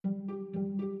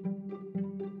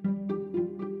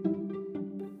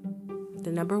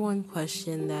The number one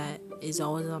question that is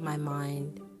always on my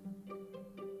mind: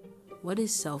 what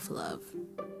is self-love?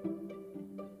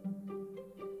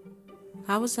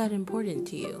 How is that important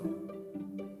to you?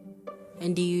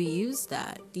 And do you use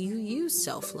that? Do you use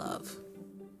self-love?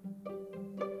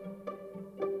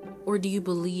 Or do you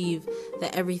believe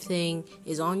that everything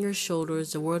is on your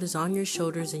shoulders, the world is on your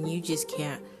shoulders, and you just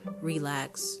can't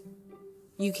relax?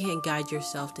 You can't guide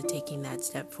yourself to taking that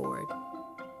step forward.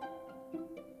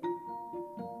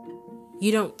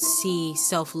 You don't see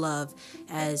self-love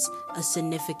as a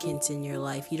significance in your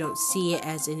life. You don't see it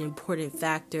as an important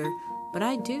factor, but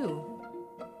I do.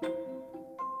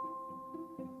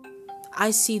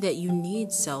 I see that you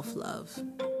need self-love.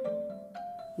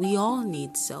 We all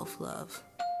need self-love.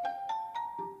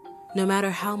 No matter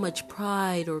how much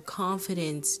pride or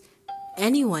confidence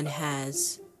anyone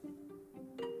has,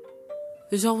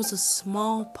 there's always a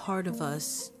small part of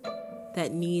us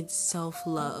that needs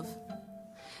self-love.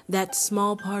 That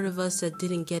small part of us that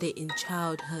didn't get it in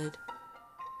childhood.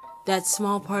 That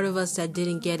small part of us that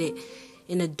didn't get it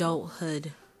in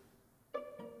adulthood.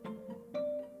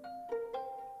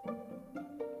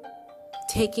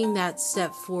 Taking that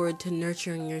step forward to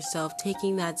nurturing yourself,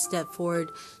 taking that step forward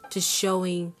to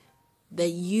showing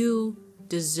that you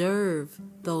deserve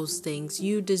those things.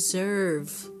 You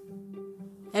deserve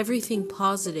everything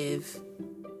positive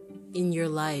in your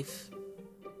life.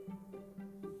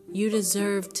 You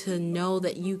deserve to know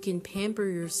that you can pamper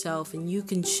yourself and you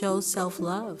can show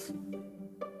self-love.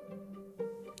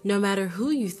 No matter who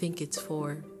you think it's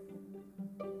for.